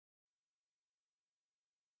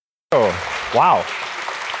Oh, wow.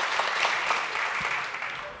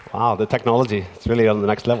 Wow, the technology, it's really on the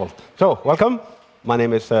next level. So, welcome. My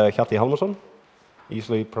name is Hjalti Halmarsson,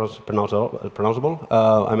 easily pronounceable.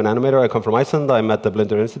 I'm an animator, I come from Iceland. I'm at the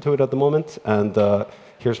Blindur Institute at the moment, and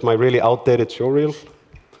here's my really outdated showreel.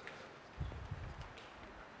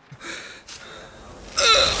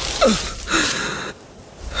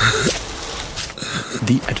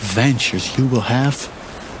 The adventures you will have,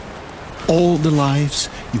 all the lives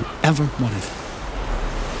you ever wanted,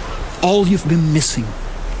 all you've been missing.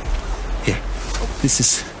 Here, this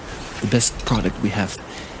is the best product we have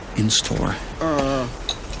in store.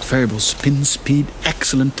 Variable spin speed,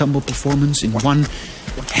 excellent tumble performance in one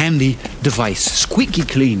handy device. Squeaky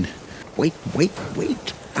clean. Wait.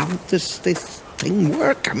 How does this thing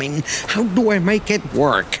work? I mean, how do I make it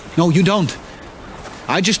work? No, you don't.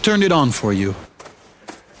 I just turned it on for you.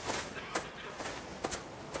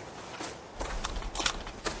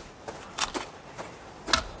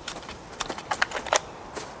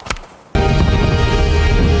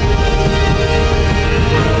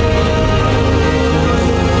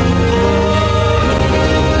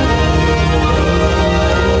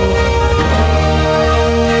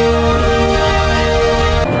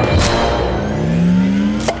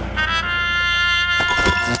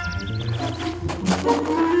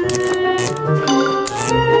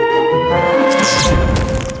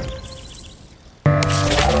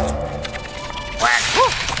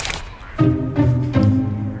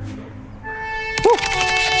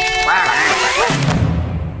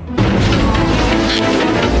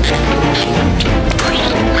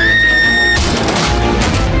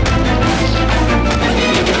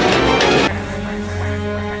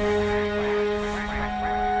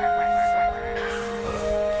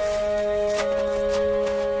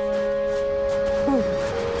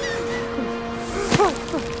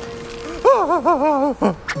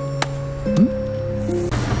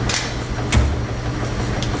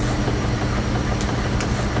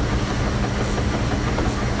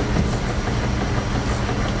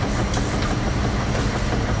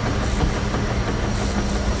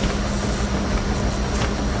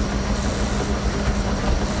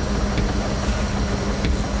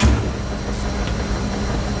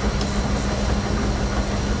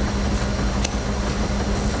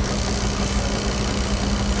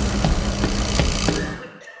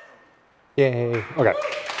 Yay. Okay.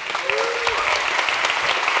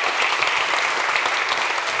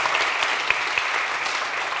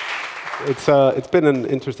 It's been an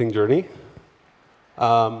interesting journey.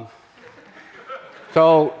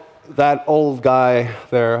 So that old guy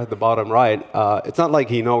there at the bottom right, it's not like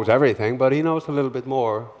he knows everything, but he knows a little bit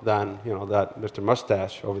more than that Mr.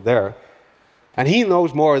 Mustache over there, and he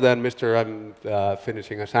knows more than Mr. I'm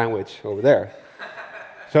finishing a sandwich over there.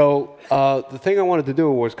 So the thing I wanted to do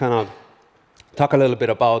was kind of talk a little bit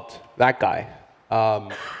about that guy,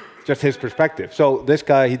 just his perspective. So this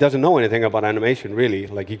guy, he doesn't know anything about animation, really.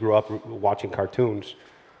 Like, he grew up watching cartoons.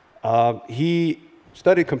 He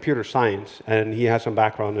studied computer science, and he has some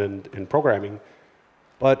background in programming,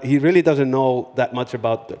 but he really doesn't know that much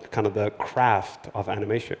about the craft of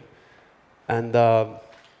animation. And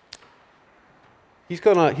he's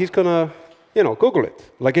gonna Google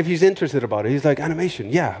it. Like, if he's interested about it, he's like, animation,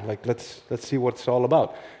 yeah, like let's see what it's all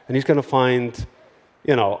about. And he's gonna find,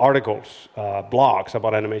 articles, blogs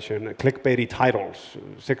about animation, clickbaity titles,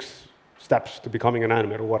 6 steps to becoming an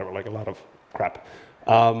animator, whatever, like a lot of crap.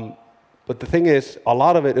 But the thing is, a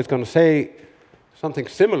lot of it is gonna say something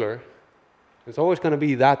similar. It's always gonna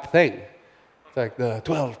be that thing. It's like the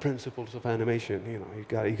 12 principles of animation, you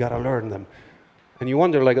gotta learn them. And you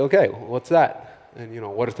wonder, like, okay, what's that? And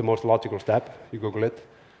what is the most logical step? You Google it.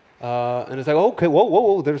 And it's like, okay,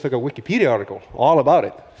 whoa, there's like a Wikipedia article all about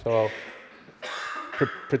it. So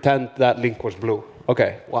pretend that link was blue.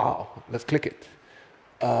 Okay, wow, let's click it.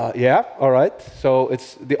 Yeah, all right. So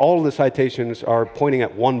all the citations are pointing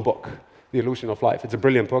at one book, The Illusion of Life. It's a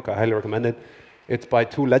brilliant book, I highly recommend it. It's by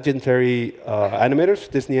 2 legendary animators,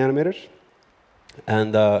 Disney animators.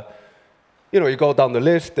 And you go down the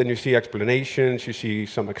list and you see explanations, you see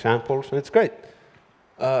some examples, and it's great.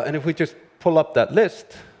 And if we just pull up that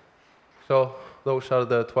list, so those are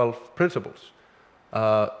the 12 principles.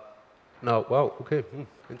 Now, wow, okay,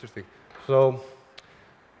 interesting. So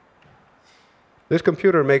this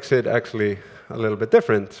computer makes it actually a little bit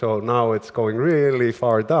different. So now it's going really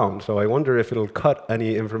far down. So I wonder if it'll cut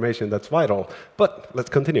any information that's vital. But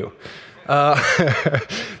let's continue.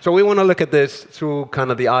 So we want to look at this through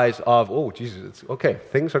kind of the eyes of, oh, Jesus, okay,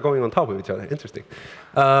 things are going on top of each other. Interesting.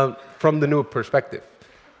 From the new perspective.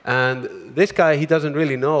 And this guy, he doesn't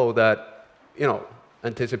really know that,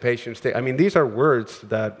 anticipation, state. I mean, these are words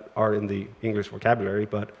that are in the English vocabulary,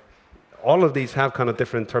 but all of these have kind of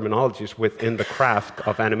different terminologies within the craft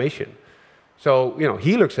of animation. So,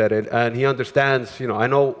 he looks at it and he understands, I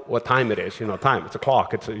know what time it is, time, it's a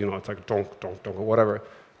clock, it's like donk, donk, donk, or whatever.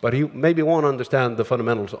 But he maybe won't understand the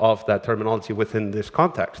fundamentals of that terminology within this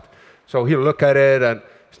context. So he'll look at it and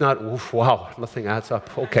it's not, oof, wow, nothing adds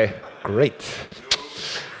up. Okay, great.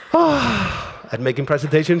 At making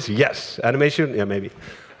presentations, yes. Animation, yeah, maybe.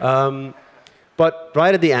 But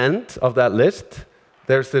right at the end of that list,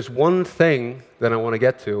 there's this one thing that I want to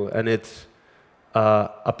get to, and it's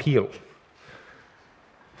appeal.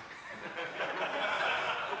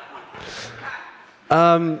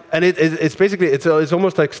 And it's basically, it's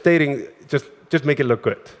almost like stating, just make it look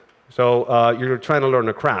good. So you're trying to learn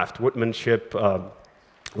a craft, woodmanship,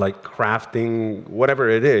 like crafting, whatever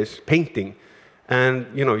it is, painting. And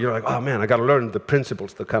you're like, oh man, I got to learn the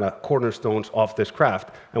principles, the kind of cornerstones of this craft.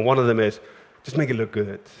 And one of them is, just make it look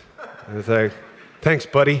good. And it's like, thanks,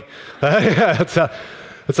 buddy. It's a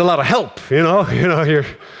lot of help,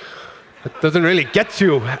 it doesn't really get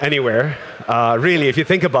you anywhere, really, if you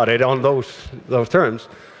think about it on those terms.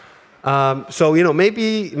 So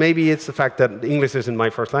maybe it's the fact that English isn't my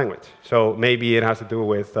first language. So maybe it has to do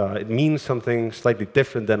with it means something slightly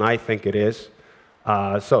different than I think it is.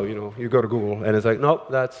 So you go to Google and it's like, nope,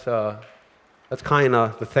 that's kind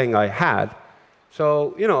of the thing I had.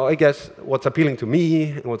 So I guess what's appealing to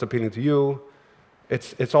me and what's appealing to you,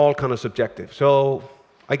 it's all kind of subjective. So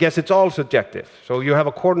I guess it's all subjective. So you have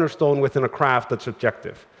a cornerstone within a craft that's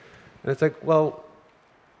subjective. And it's like, well,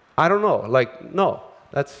 I don't know. Like, no,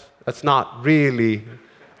 that's not really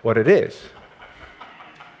what it is.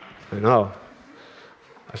 I know.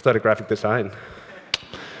 I studied graphic design.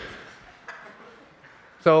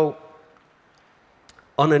 So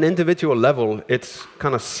on an individual level, it's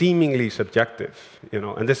kind of seemingly subjective,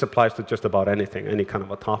 and this applies to just about anything, any kind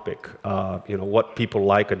of a topic, what people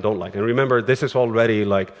like and don't like. And remember, this is already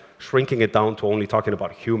like shrinking it down to only talking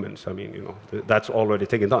about humans. I mean, that's already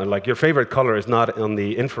taken down. Like your favorite color is not on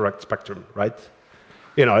the infrared spectrum, right?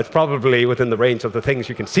 It's probably within the range of the things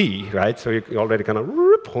you can see, right? So you're already kind of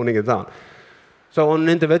honing it down. So on an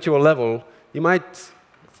individual level, you might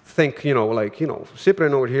think,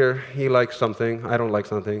 Cyprian over here, he likes something, I don't like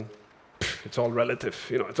something. It's all relative,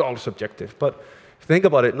 it's all subjective. But think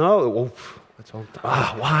about it, no, it's all,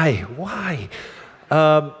 why?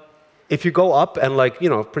 If you go up and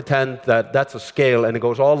pretend that that's a scale and it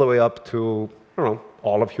goes all the way up to,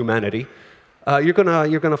 all of humanity, you're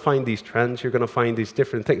gonna find these trends, you're gonna find these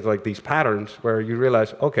different things, like these patterns where you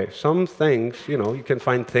realize, okay, some things, you can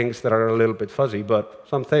find things that are a little bit fuzzy, but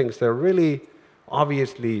some things, they're really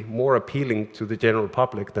obviously more appealing to the general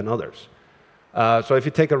public than others. So if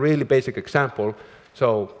you take a really basic example,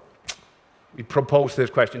 so we propose this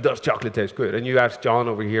question, does chocolate taste good? And you ask John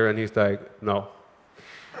over here, and he's like, no.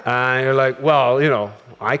 And you're like, well,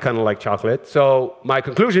 I kind of like chocolate. So my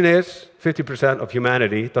conclusion is 50% of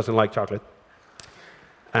humanity doesn't like chocolate.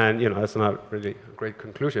 And that's not really a great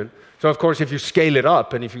conclusion. So of course, if you scale it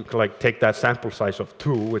up, and if you take that sample size of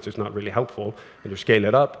 2, which is not really helpful, and you scale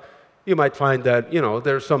it up, you might find that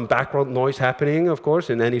there's some background noise happening, of course,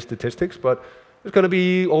 in any statistics, but it's going to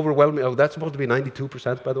be overwhelming. Oh, that's supposed to be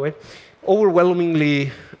 92%, by the way.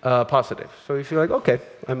 Overwhelmingly positive. So if you're like, okay,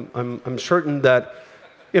 I'm certain that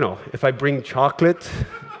if I bring chocolate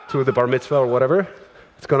to the bar mitzvah or whatever,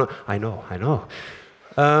 it's gonna. I know.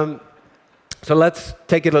 So let's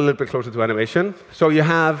take it a little bit closer to animation. So you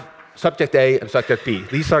have subject A and subject B.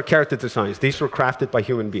 These are character designs. These were crafted by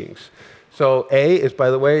human beings. So A is, by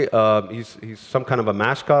the way, he's some kind of a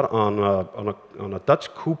mascot on a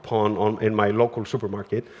Dutch coupon in my local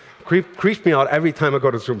supermarket. Creeps me out every time I go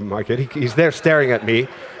to the supermarket. He's there staring at me.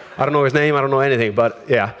 I don't know his name, I don't know anything, but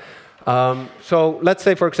yeah. So let's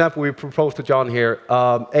say, for example, we propose to John here,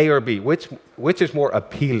 A or B, which is more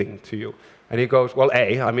appealing to you? And he goes, well,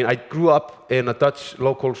 A. I mean, I grew up in a Dutch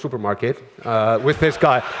local supermarket with this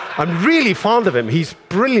guy. I'm really fond of him. He's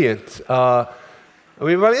brilliant. I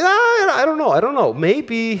don't know.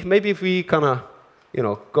 Maybe if we kind of,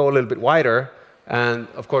 go a little bit wider, and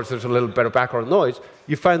of course there's a little better background noise,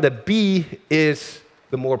 you find that B is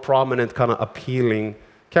the more prominent, kind of appealing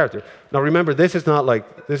character. Now remember, this is not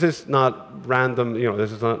random.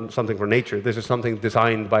 This is not something for nature. This is something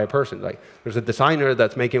designed by a person. Like there's a designer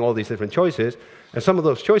that's making all these different choices, and some of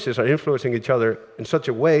those choices are influencing each other in such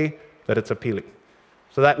a way that it's appealing.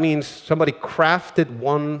 So that means somebody crafted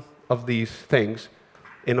one of these things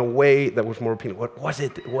in a way that was more appealing. What was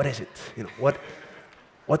it? What is it?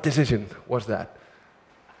 What decision was that?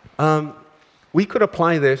 We could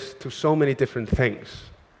apply this to so many different things.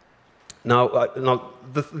 Now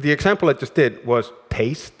the example I just did was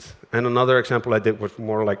taste, and another example I did was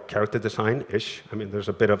more like character design-ish. I mean, there's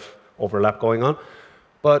a bit of overlap going on.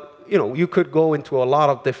 But you could go into a lot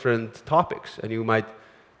of different topics, and you might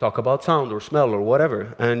talk about sound or smell or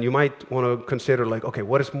whatever, and you might want to consider like, okay,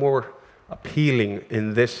 what is more appealing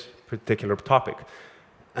in this particular topic?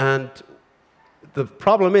 And the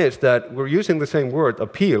problem is that we're using the same word,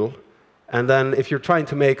 appeal, and then if you're trying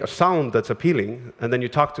to make a sound that's appealing, and then you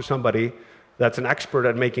talk to somebody that's an expert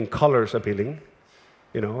at making colors appealing,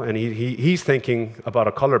 and he's thinking about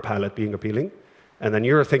a color palette being appealing, and then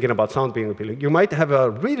you're thinking about sound being appealing, you might have a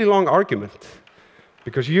really long argument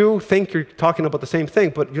because you think you're talking about the same thing,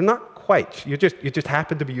 but you're not quite. You just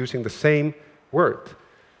happen to be using the same word.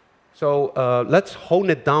 So let's hone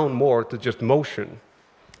it down more to just motion.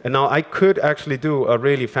 And now I could actually do a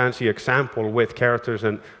really fancy example with characters,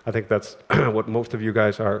 and I think that's what most of you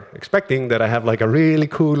guys are expecting, that I have like a really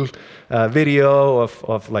cool video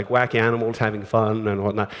of like wacky animals having fun and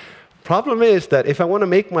whatnot. Problem is that if I want to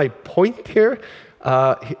make my point here,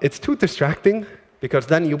 it's too distracting, because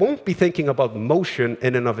then you won't be thinking about motion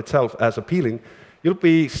in and of itself as appealing. You'll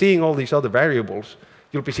be seeing all these other variables.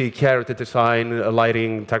 You'll be seeing character design,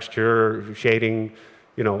 lighting, texture, shading,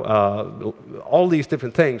 all these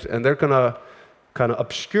different things, and they're going to kind of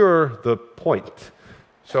obscure the point.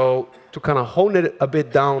 So to kind of hone it a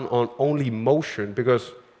bit down on only motion,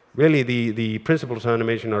 because really the principles of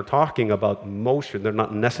animation are talking about motion. They're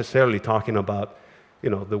not necessarily talking about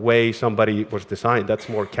the way somebody was designed. That's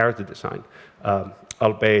more character design.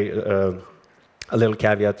 I'll pay a little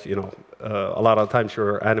caveat. A lot of times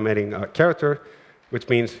you're animating a character, which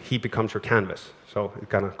means he becomes your canvas. So it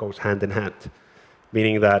kind of goes hand in hand,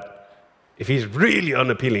 meaning that if he's really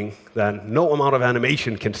unappealing, then no amount of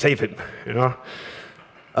animation can save him.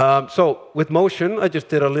 So with motion, I just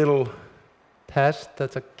did a little test.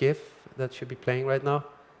 That's a GIF that should be playing right now.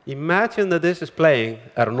 Imagine that this is playing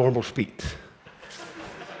at a normal speed.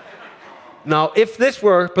 Now, if this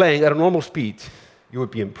were playing at a normal speed, you would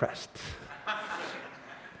be impressed.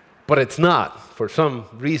 But it's not, for some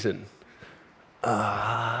reason.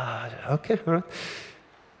 Okay, all right.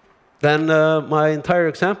 Then my entire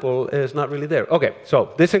example is not really there. Okay, so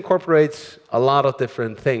this incorporates a lot of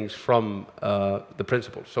different things from the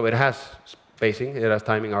principles. So it has spacing, it has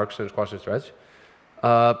timing, arcs, and squash and stretch.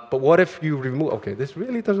 But what if you remove... Okay, this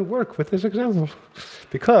really doesn't work with this example.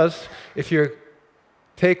 Because if you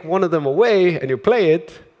take one of them away and you play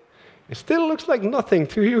it, it still looks like nothing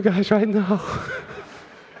to you guys right now.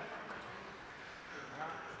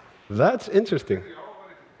 That's interesting.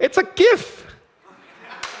 It's a GIF.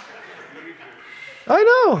 I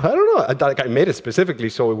know, I don't know. I made it specifically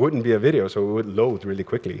so it wouldn't be a video, so it would load really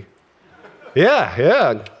quickly.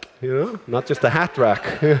 Yeah, not just a hat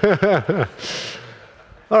rack.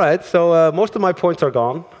 All right, so most of my points are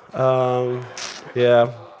gone.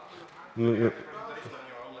 Yeah.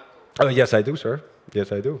 Oh, yes, I do, sir.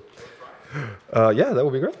 Yes, I do. Yeah, that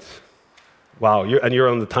would be great. Wow, you're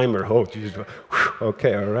on the timer. Oh, geez.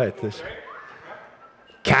 Okay, all right.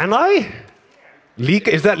 Can I?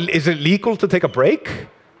 Is it legal to take a break?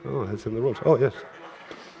 Oh, that's in the rules. Oh, yes.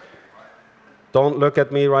 Don't look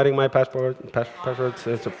at me writing my passwords.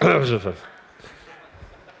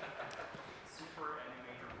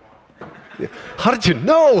 How did you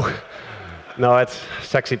know? No, it's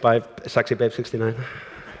sexybabe69.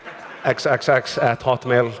 XXX at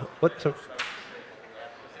Hotmail. What?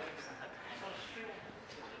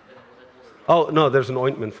 Oh, no, there's an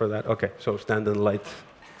ointment for that. Okay, so stand in the light.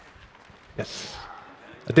 Yes.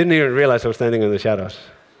 I didn't even realize I was standing in the shadows.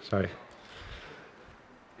 Sorry.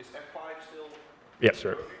 Is F5 still? Yes,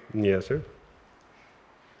 sir. Yes, sir.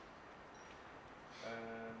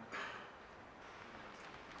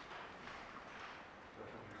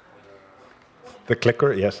 The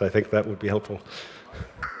clicker? Yes, I think that would be helpful.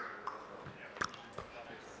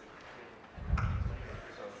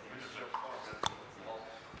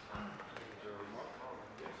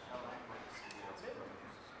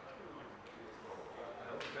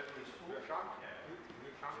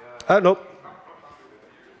 Nope.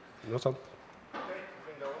 No sound. I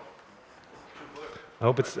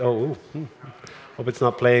hope it's. Hope it's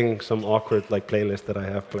not playing some awkward playlist that I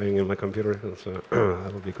have playing in my computer.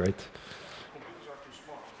 That would be great.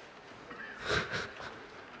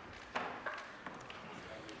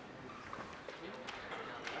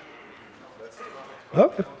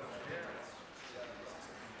 Okay.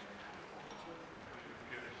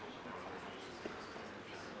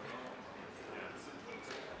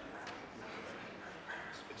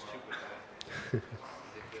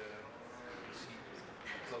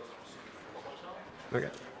 Okay.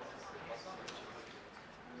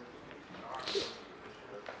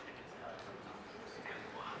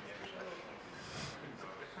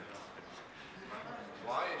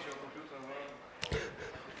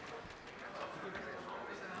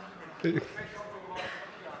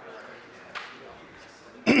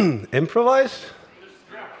 Improvise?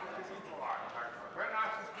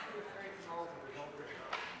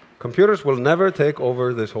 Computers will never take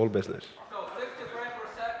over this whole business. So 60 frames per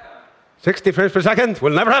second. 60 frames per second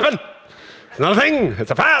will never happen. It's not a thing.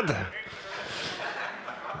 It's a fad.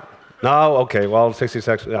 No, okay, well, 60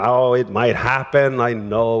 seconds. Oh, it might happen. I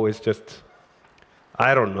know. It's just,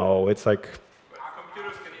 I don't know. It's like.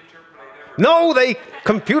 Computers can interpolate everything. No,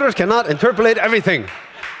 computers cannot interpolate everything.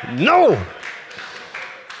 No.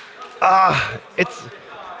 It's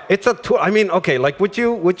a tool. I mean, okay, like, would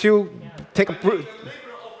you take a.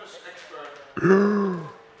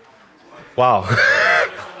 Wow.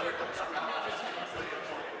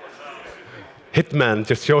 Hitman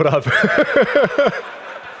just showed up.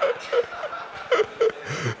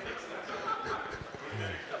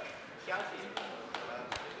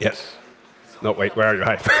 Yes. No, wait, where are you?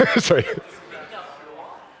 Hi. Sorry.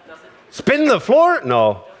 Spin the floor?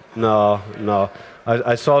 No.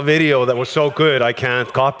 I saw a video that was so good I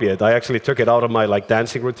can't copy it. I actually took it out of my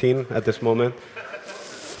dancing routine at this moment.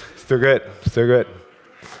 Still good. Still good.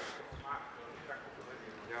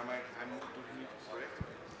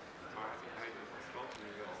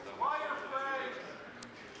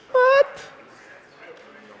 What?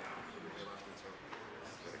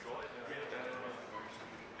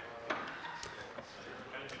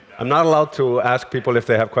 I'm not allowed to ask people if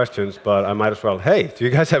they have questions, but I might as well. Hey, do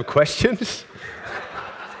you guys have questions?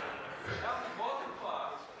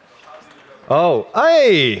 Oh,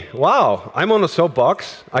 hey, wow, I'm on a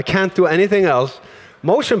soapbox. I can't do anything else.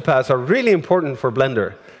 Motion paths are really important for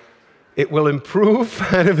Blender. It will improve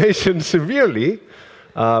animation severely.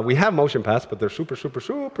 We have motion paths, but they're super, super,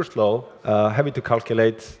 super slow, heavy to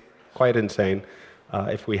calculate, quite insane.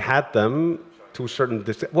 If we had them to a certain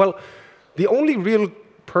distance, well, the only real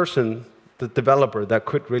person, the developer, that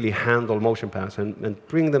could really handle motion paths and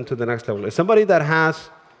bring them to the next level is somebody that has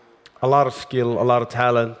a lot of skill, a lot of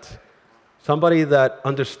talent, somebody that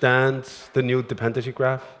understands the new dependency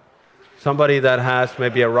graph, somebody that has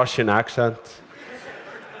maybe a Russian accent.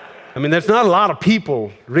 I mean, there's not a lot of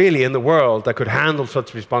people really in the world that could handle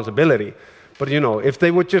such responsibility. But you know, if they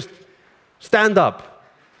would just stand up.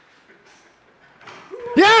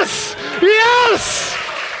 Yes! Yes!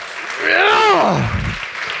 Yeah!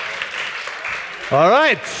 All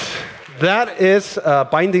right. That is a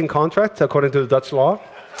binding contract according to the Dutch law.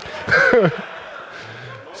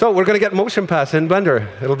 So we're going to get motion paths in Blender.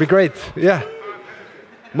 It'll be great. Yeah.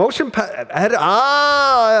 Motion path.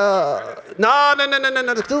 No.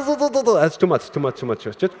 That's too much.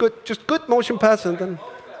 Just good motion paths and then.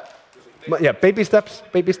 Yeah, baby steps.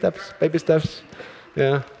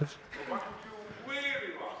 Yeah.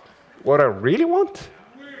 What I really want?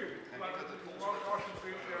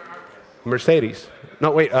 Mercedes. No,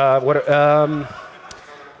 wait. No,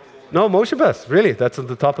 motion paths. Really, that's at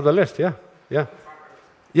the top of the list. Yeah.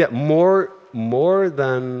 Yeah, more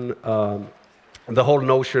than the whole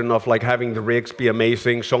notion of having the rigs be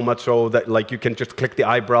amazing, so much so that you can just click the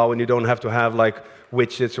eyebrow and you don't have to have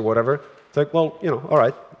widgets or whatever. It's like, well, all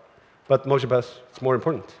right, but motion paths, it's more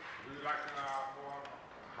important. Do you like more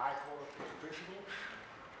high quality visual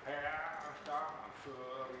hair and stuff?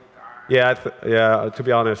 Yeah, to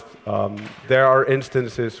be honest, there are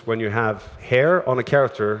instances when you have hair on a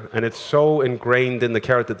character and it's so ingrained in the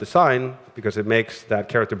character design because it makes that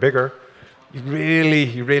character bigger. You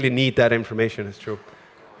really need that information. It's true.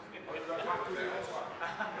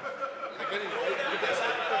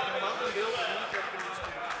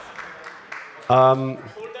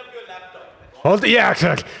 Yeah,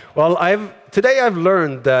 exactly. Well, today I've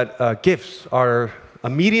learned that GIFs are a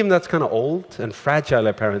medium that's kind of old and fragile,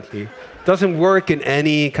 apparently. Doesn't work in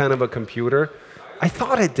any kind of a computer. I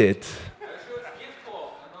thought it did.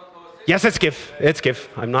 Yes, it's GIF. It's GIF.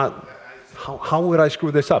 I'm not. How would I screw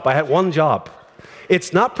this up? I had one job.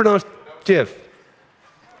 It's not pronounced GIF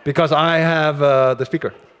because I have the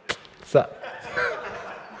speaker. So.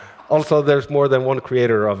 Also, there's more than one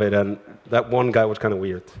creator of it, and that one guy was kind of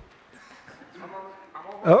weird.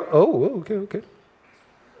 Oh, okay.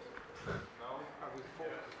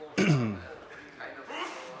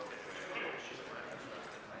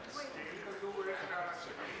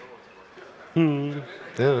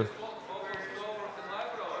 Yeah.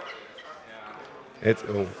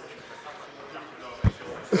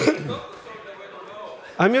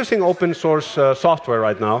 I'm using open source software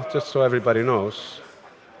right now, just so everybody knows.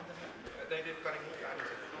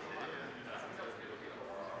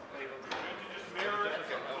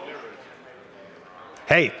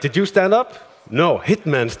 Hey, did you stand up? No,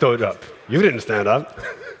 Hitman stood up. You didn't stand up.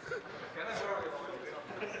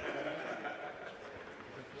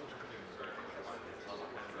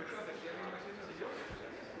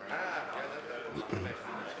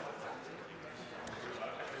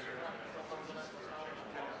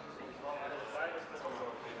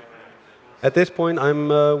 At this point, I'm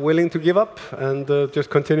willing to give up and just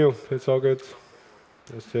continue. It's all good.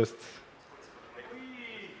 It's just.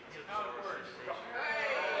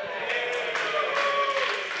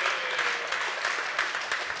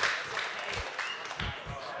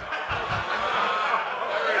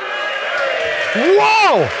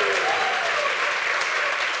 Whoa!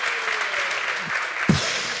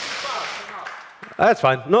 That's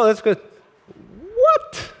fine. No, that's good.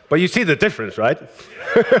 What? But you see the difference, right?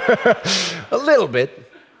 A little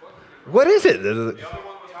bit. What is it?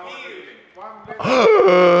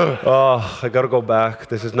 Oh, I gotta go back.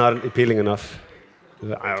 This is not appealing enough.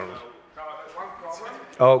 I don't know.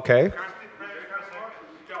 Okay. You tell me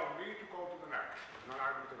to go to the next, and then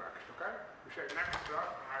I do the next, okay? You say next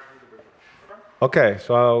stuff, and I do the business, okay? Okay,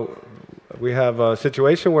 so we have a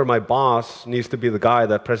situation where my boss needs to be the guy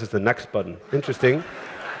that presses the next button. Interesting.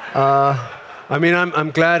 I mean,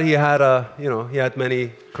 I'm glad he had he had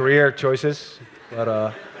many career choices,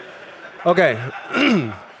 but okay.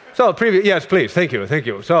 So yes, please, thank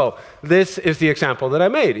you. So this is the example that I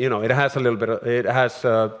made. You know, it has a little bit. It has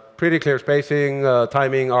pretty clear spacing,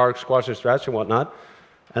 timing, arc, squash and stretch, and whatnot.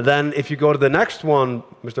 And then if you go to the next one,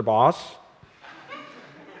 Mr. Boss,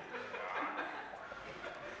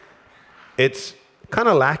 it's kind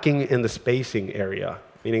of lacking in the spacing area,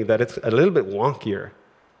 meaning that it's a little bit wonkier.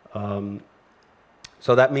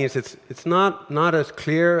 So that means it's not as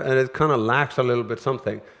clear, and it kind of lacks a little bit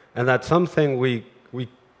something. And that something we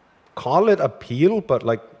call it appeal, but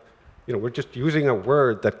like, you know, we're just using a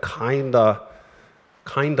word that kinda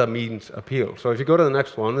means appeal. So if you go to the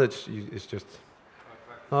next one, it's just,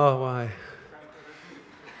 oh, why?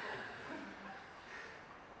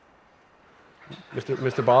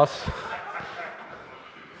 Mr. Boss?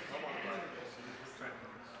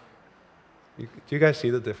 Do you guys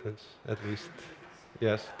see the difference, at least?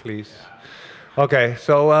 Yes, please. Okay,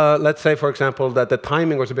 so let's say, for example, that the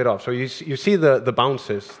timing was a bit off. So you see the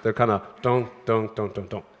bounces. They're kind of don't.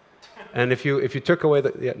 And if you took away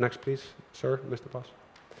the next, please, sir, Mr. Boss.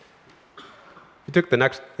 You took the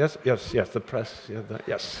next. Yes, the press. Yeah,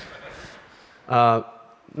 yes.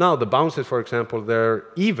 Now the bounces, for example, they're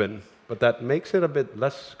even, but that makes it a bit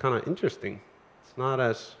less kind of interesting. It's not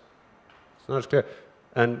as clear.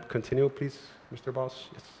 And continue, please, Mr. Boss.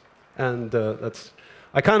 Yes. And that's.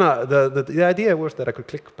 I kind of, the idea was that I could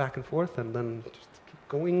click back and forth and then just keep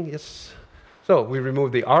going, yes. So we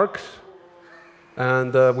remove the arcs,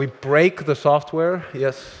 and we break the software,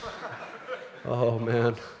 yes. Oh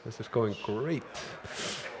man, this is going great.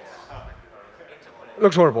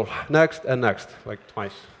 Looks horrible. Next and next, like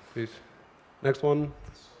twice, please. Next one.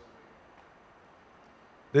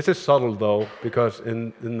 This is subtle though, because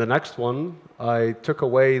in the next one, I took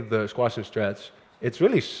away the squash and stretch. It's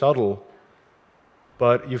really subtle.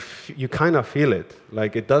 But you kind of feel it.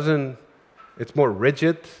 Like it's more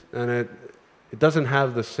rigid, and it doesn't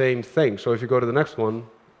have the same thing. So if you go to the next one,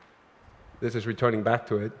 this is returning back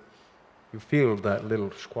to it, you feel that little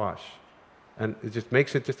squash. And it just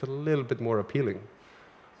makes it just a little bit more appealing.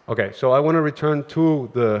 Okay, so I want to return to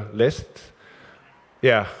the list.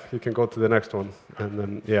 Yeah, you can go to the next one. And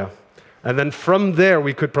then, yeah. And then from there,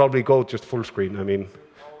 we could probably go just full screen. I mean,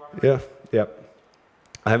 yeah.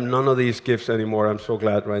 I have none of these GIFs anymore. I'm so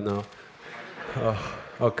glad right now. Oh,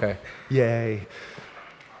 okay. Yay.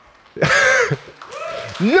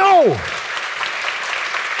 No!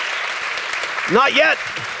 Not yet.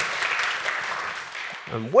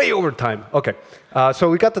 I'm way over time. Okay.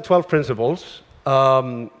 So we got the 12 principles.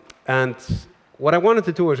 And what I wanted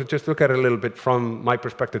to do is just look at it a little bit from my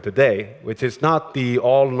perspective today, which is not the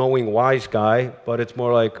all-knowing wise guy, but it's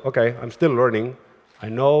more like, okay, I'm still learning. I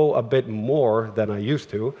know a bit more than I used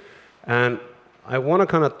to, and I want to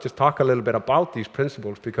kind of just talk a little bit about these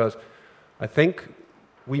principles, because I think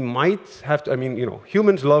we might have to, I mean, you know,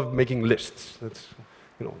 humans love making lists. That's,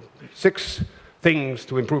 you know, 6 things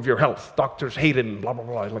to improve your health. Doctors hate them, blah, blah,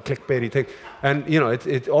 blah, like clickbaity thing. And, you know,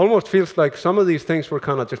 it almost feels like some of these things were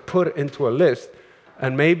kind of just put into a list,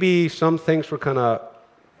 and maybe some things were kind of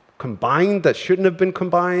combined that shouldn't have been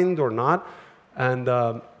combined or not. And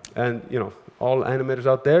you know, all animators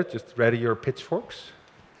out there, just ready your pitchforks.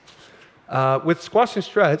 With squash and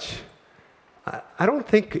stretch, I don't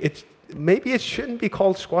think maybe it shouldn't be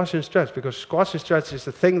called squash and stretch, because squash and stretch is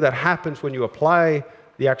the thing that happens when you apply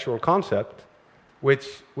the actual concept,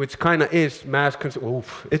 which kind of is mass.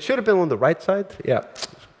 Oof, it should have been on the right side. Yeah,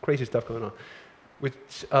 crazy stuff going on. Which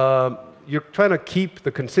you're trying to keep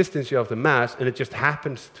the consistency of the mass, and it just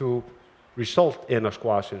happens to result in a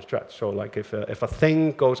squash and stretch. So like if a thing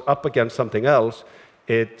goes up against something else,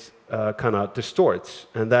 it kind of distorts,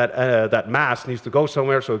 and that mass needs to go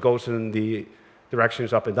somewhere, so it goes in the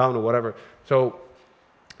directions up and down or whatever. So,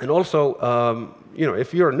 and also,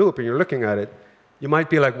 if you're a noob and you're looking at it, you might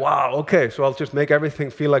be like, wow, okay, so I'll just make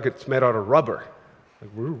everything feel like it's made out of rubber.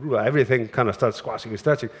 Like, everything kind of starts squashing and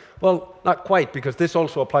stretching. Well, not quite, because this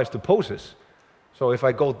also applies to poses. So if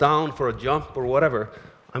I go down for a jump or whatever,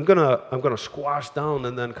 I'm gonna squash down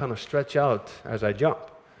and then kind of stretch out as I jump.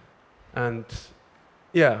 And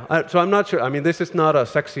yeah, so I'm not sure. I mean, this is not a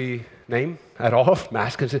sexy name at all.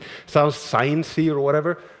 Mask sounds sciencey or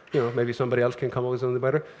whatever. Maybe somebody else can come up with something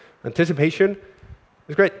better. Anticipation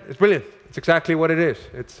is great. It's brilliant. It's exactly what it is.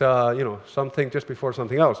 It's something just before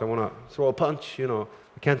something else. I want to throw a punch. I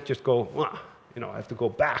can't just go. I have to go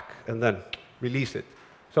back and then release it.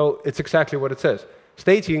 So it's exactly what it says.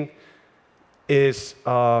 Staging is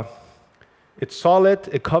it's solid.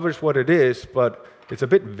 It covers what it is, but it's a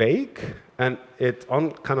bit vague, and it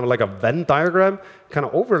on kind of like a Venn diagram kind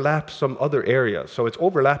of overlaps some other areas. So it's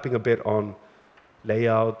overlapping a bit on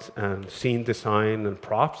layout and scene design and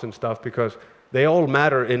props and stuff, because they all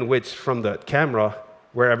matter in which, from the camera,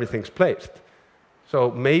 where everything's placed. So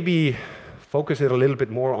maybe focus it a little bit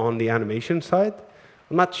more on the animation side.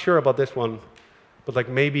 I'm not sure about this one, but like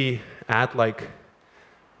maybe add like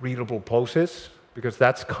readable poses, because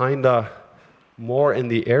that's kind of more in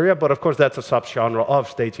the area. But of course, that's a subgenre of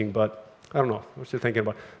staging, but I don't know. What you thinking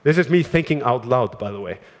about? This is me thinking out loud, by the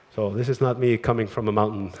way. So this is not me coming from a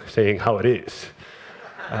mountain saying how it is.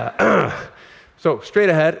 So straight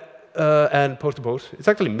ahead and pose to pose. It's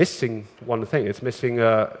actually missing one thing. It's missing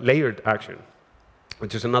layered action,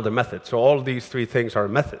 which is another method. So all these three things are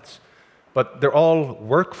methods, but they're all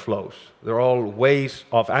workflows. They're all ways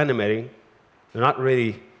of animating. They're not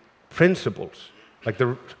really principles. Like,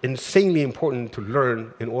 they're insanely important to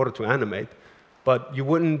learn in order to animate, but you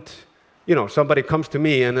wouldn't, somebody comes to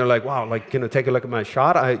me and they're like, wow, like, take a look at my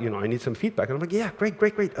shot. I need some feedback. And I'm like, yeah,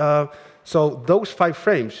 great. So those 5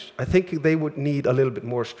 frames, I think they would need a little bit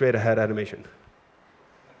more straight ahead animation.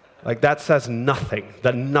 Like, that says nothing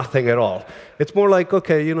at all. It's more like,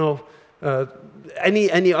 okay,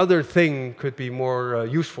 any other thing could be more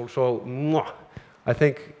useful. So I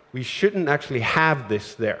think we shouldn't actually have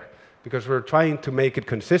this there, because we're trying to make it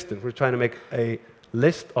consistent. We're trying to make a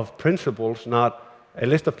list of principles, not a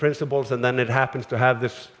list of principles, and then it happens to have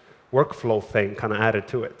this workflow thing kind of added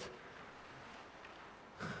to it.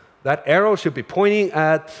 That arrow should be pointing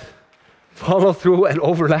at follow-through and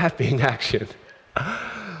overlapping action.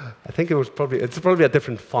 I think it's probably a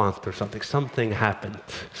different font or something. Something happened.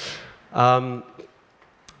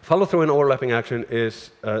 Follow-through and overlapping action is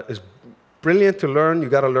brilliant to learn. You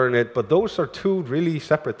got to learn it, but those are 2 really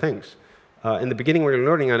separate things. In the beginning, when you're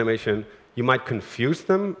learning animation, you might confuse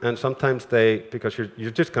them, and sometimes because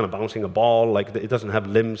you're just kind of bouncing a ball, like it doesn't have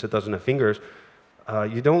limbs, it doesn't have fingers.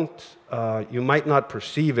 You might not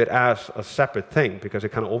perceive it as a separate thing because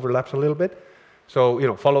it kind of overlaps a little bit.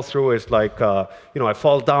 So follow through is like I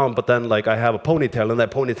fall down, but then like I have a ponytail, and that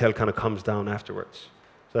ponytail kind of comes down afterwards.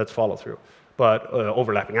 So that's follow through. But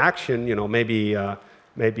overlapping action,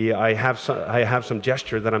 maybe I have some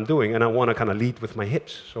gesture that I'm doing, and I want to kind of lead with my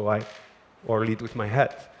hips, or lead with my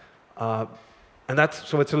head. And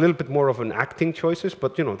so it's a little bit more of an acting choices,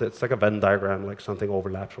 but it's like a Venn diagram, like something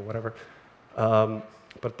overlaps or whatever.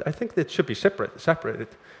 But I think it should be separated.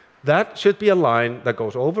 That should be a line that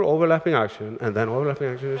goes over overlapping action, and then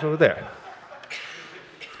overlapping action is over there.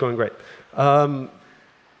 It's going great.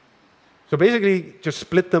 So basically, just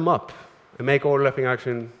split them up and make overlapping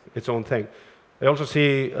action its own thing. I also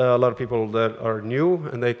see a lot of people that are new,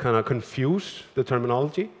 and they kind of confuse the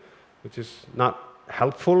terminology, which is not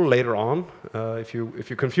helpful later on. If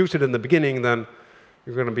you confuse it in the beginning, then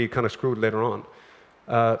you're going to be kind of screwed later on.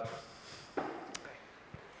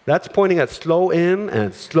 That's pointing at slow in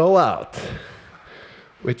and slow out,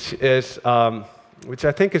 which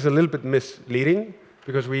I think is a little bit misleading,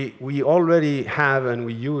 because we already have and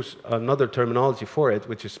we use another terminology for it,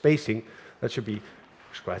 which is spacing. That should be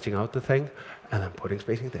scratching out the thing and then putting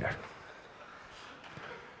spacing there.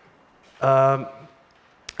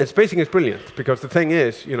 And spacing is brilliant, because the thing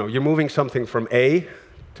is, you're moving something from A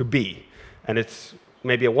to B, and it's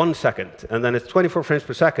maybe a 1 second, and then it's 24 frames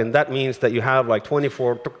per second. That means that you have like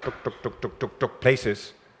 24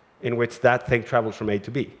 places in which that thing travels from A to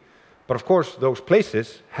B. But of course, those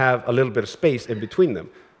places have a little bit of space in between them,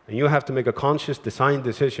 and you have to make a conscious design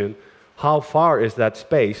decision. How far is that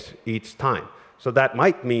space each time? So that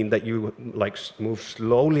might mean that you like move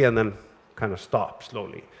slowly and then kind of stop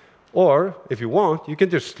slowly. Or if you want, you can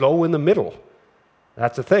just slow in the middle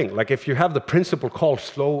That's the thing. Like if you have the principle called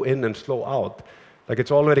slow in and slow out, like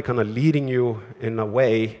it's already kind of leading you in a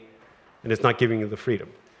way, and it's not giving you the freedom.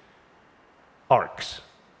 Arcs.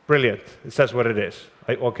 Brilliant. It says what it is.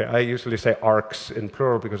 Okay, I usually say arcs in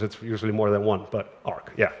plural because it's usually more than one, but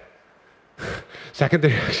arc, yeah.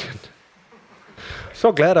 Secondary action.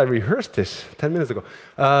 So glad I rehearsed this 10 minutes ago.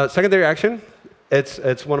 Secondary action,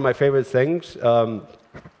 it's one of my favorite things.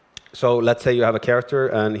 So let's say you have a character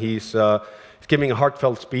and he's giving a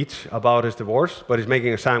heartfelt speech about his divorce, but he's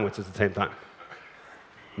making a sandwich at the same time.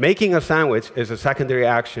 Making a sandwich is a secondary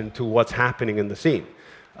action to what's happening in the scene.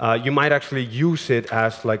 You might actually use it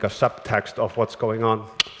as like a subtext of what's going on.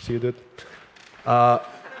 See you, dude?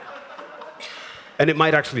 And it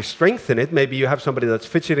might actually strengthen it. Maybe you have somebody that's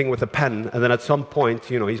fidgeting with a pen, and then at some point,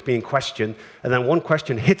 he's being questioned, and then one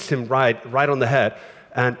question hits him right on the head,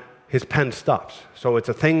 and his pen stops. So it's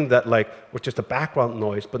a thing that was just a background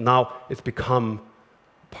noise, but now it's become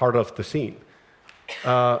part of the scene.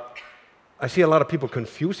 I see a lot of people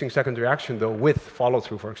confusing secondary action, though, with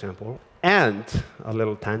follow-through, for example. And a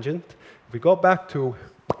little tangent. If we go back to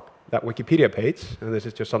that Wikipedia page, and this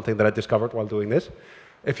is just something that I discovered while doing this,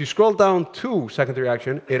 if you scroll down to secondary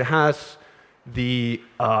action, it has the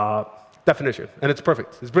definition, and it's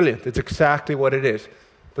perfect. It's brilliant. It's exactly what it is.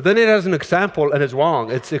 But then it has an example, and it's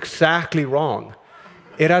wrong. It's exactly wrong.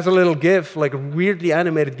 It has a little GIF, like a weirdly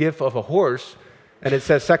animated GIF of a horse, and it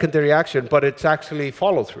says secondary action, but it's actually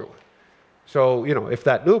follow-through. So, if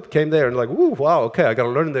that noob came there and like, ooh, wow, okay, I got to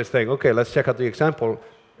learn this thing. Okay, let's check out the example.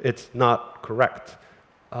 It's not correct.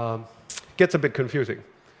 Gets a bit confusing.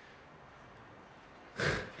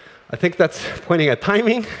 I think that's pointing at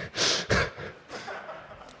timing.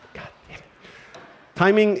 God damn it.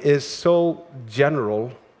 Timing is so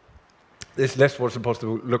general. This list was supposed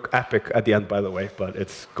to look epic at the end, by the way, but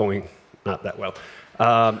it's going not that well.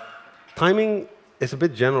 Timing is a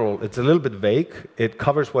bit general. It's a little bit vague. It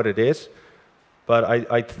covers what it is. But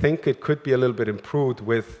I think it could be a little bit improved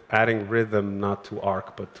with adding rhythm, not to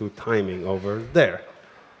arc, but to timing over there.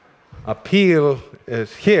 Appeal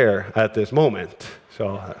is here at this moment.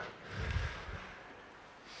 So,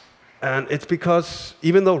 and it's because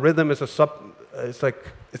even though rhythm is it's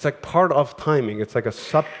like part of timing. It's like a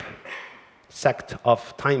subsect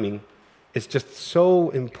of timing. It's just so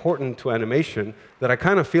important to animation that I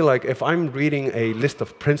kind of feel like if I'm reading a list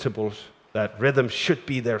of principles, that rhythm should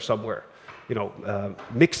be there somewhere.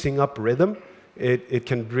 Mixing up rhythm, it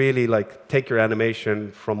can really take your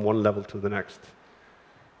animation from one level to the next.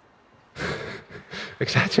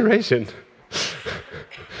 Exaggeration.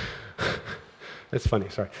 It's funny,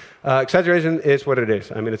 sorry. Exaggeration is what it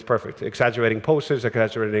is. I mean, it's perfect. Exaggerating poses,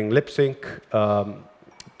 exaggerating lip sync,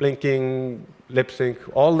 blinking, lip sync,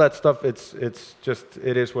 all that stuff, it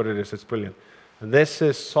is what it is. It's brilliant. And this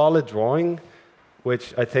is solid drawing,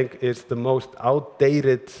 which I think is the most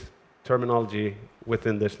outdated terminology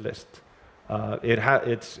within this list.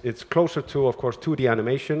 It's closer to, of course, 2D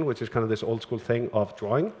animation, which is kind of this old school thing of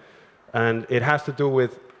drawing. And it has to do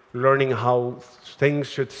with learning how things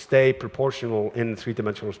should stay proportional in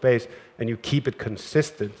three-dimensional space, and you keep it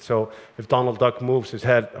consistent. So if Donald Duck moves his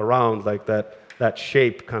head around like that, that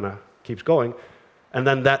shape kind of keeps going. And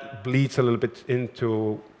then that bleeds a little bit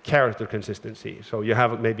into character consistency. So you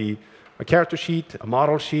have maybe a character sheet, a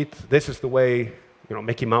model sheet. This is the way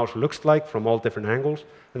Mickey Mouse looks like from all different angles.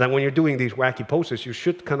 And then when you're doing these wacky poses, you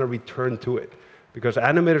should kind of return to it. Because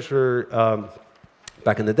animators were,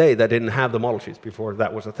 back in the day, that didn't have the model sheets before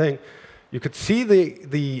that was a thing. You could see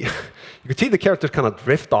you could see the characters kind of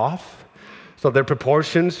drift off. So their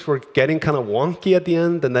proportions were getting kind of wonky at the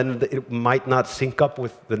end, and then it might not sync up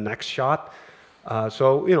with the next shot.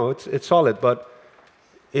 So it's solid, but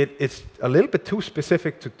it's a little bit too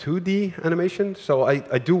specific to 2D animation. So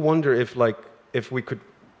I do wonder if we could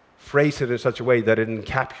phrase it in such a way that it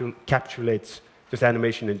encapsulates just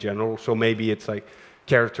animation in general. So maybe it's like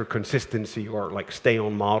character consistency or stay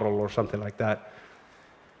on model or something like that.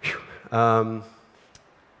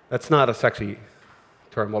 That's not a sexy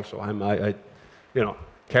term also.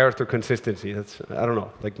 Character consistency, I don't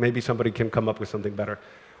know. Maybe somebody can come up with something better.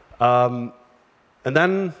 And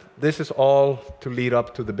then this is all to lead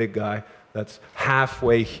up to the big guy that's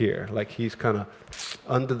halfway here. He's kind of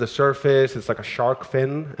under the surface. It's like a shark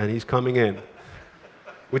fin, and he's coming in,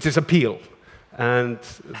 which is appeal. And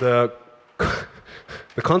the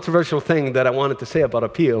controversial thing that I wanted to say about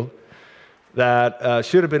appeal that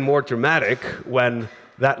should have been more dramatic when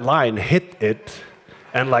that line hit it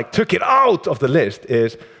and took it out of the list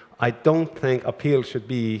is I don't think appeal should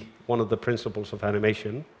be one of the principles of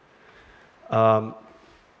animation.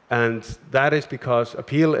 And that is because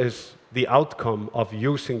appeal is the outcome of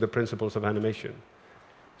using the principles of animation.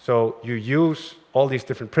 So you use all these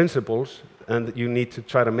different principles, and you need to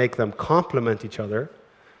try to make them complement each other.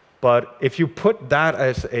 But if you put that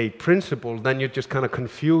as a principle, then you're just kind of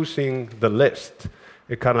confusing the list.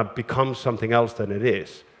 It kind of becomes something else than it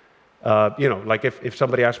is. Like if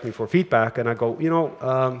somebody asks me for feedback and I go,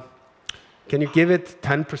 can you give it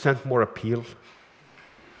 10% more appeal?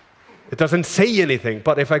 It doesn't say anything,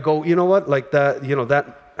 but if I go, you know what, like that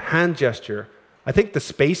hand gesture, I think the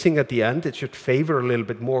spacing at the end, it should favor a little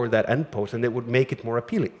bit more that end pose, and it would make it more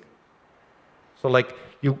appealing. So like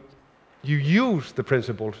you use the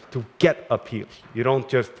principles to get appeal. You don't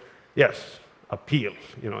just, yes, appeal.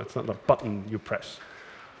 It's not a button you press.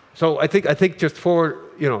 So I think just for,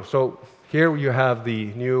 so here you have the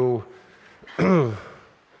new,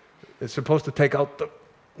 it's supposed to take out the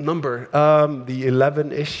number, the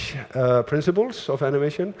 11-ish principles of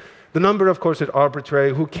animation. The number, of course, is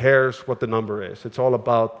arbitrary. Who cares what the number is? It's all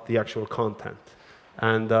about the actual content.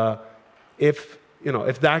 And if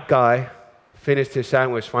that guy finished his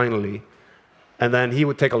sandwich finally, and then he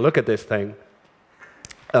would take a look at this thing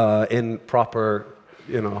in proper,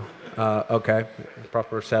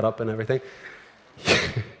 proper setup and everything,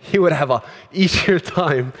 he would have an easier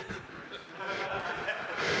time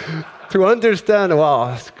to understand,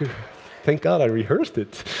 wow, thank God I rehearsed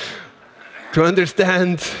it. To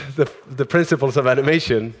understand the principles of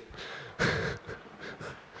animation.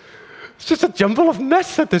 It's just a jumble of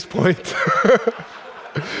mess at this point.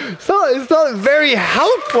 So it's not very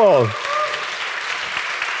helpful.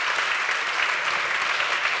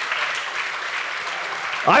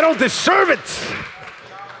 I don't deserve it.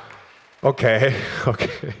 Okay.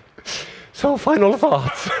 So final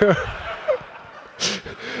thoughts.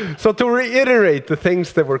 So to reiterate the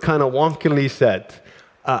things that were kind of wonkily said,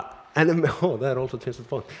 that also changes the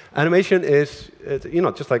point. Animation is,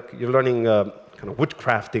 just like you're learning kind of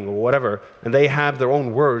woodcrafting or whatever, and they have their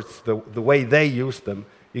own words, the way they use them.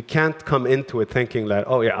 You can't come into it thinking that,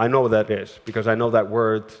 oh yeah, I know what that is, because I know that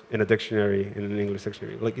word in a dictionary, in an English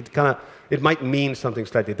dictionary. Like it might mean something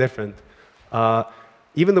slightly different.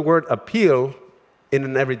 Even the word appeal in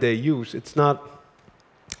an everyday use, it's not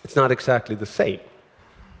exactly the same.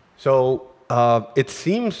 So it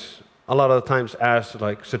seems a lot of the times as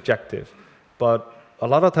like subjective, but a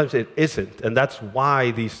lot of times it isn't, and that's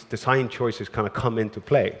why these design choices kind of come into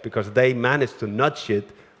play, because they manage to nudge it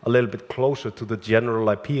a little bit closer to the general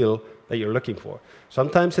appeal that you're looking for.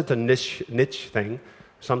 Sometimes it's a niche thing,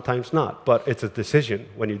 sometimes not, but it's a decision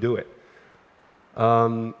when you do it.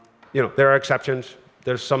 There are exceptions.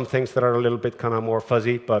 There's some things that are a little bit kind of more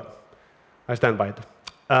fuzzy, but I stand by it.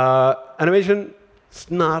 Animation, it's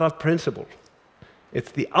not a principle.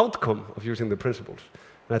 It's the outcome of using the principles.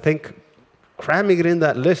 And I think cramming it in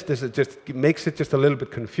that list makes it just a little bit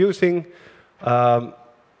confusing.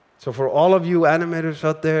 So for all of you animators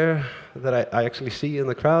out there that I actually see in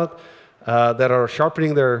the crowd that are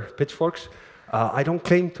sharpening their pitchforks, I don't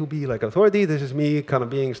claim to be like authority. This is me kind of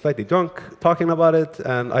being slightly drunk, talking about it,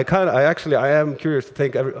 and I am curious to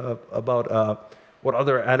think about what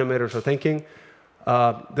other animators are thinking.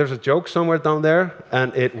 There's a joke somewhere down there,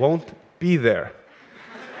 and it won't be there.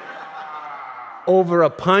 Over a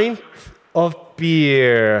pint of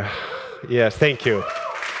beer. Yes, thank you.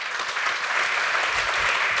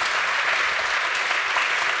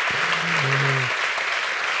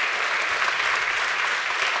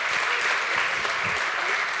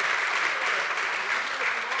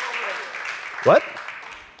 What?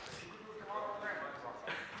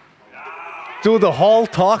 Do the hall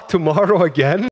talk tomorrow again?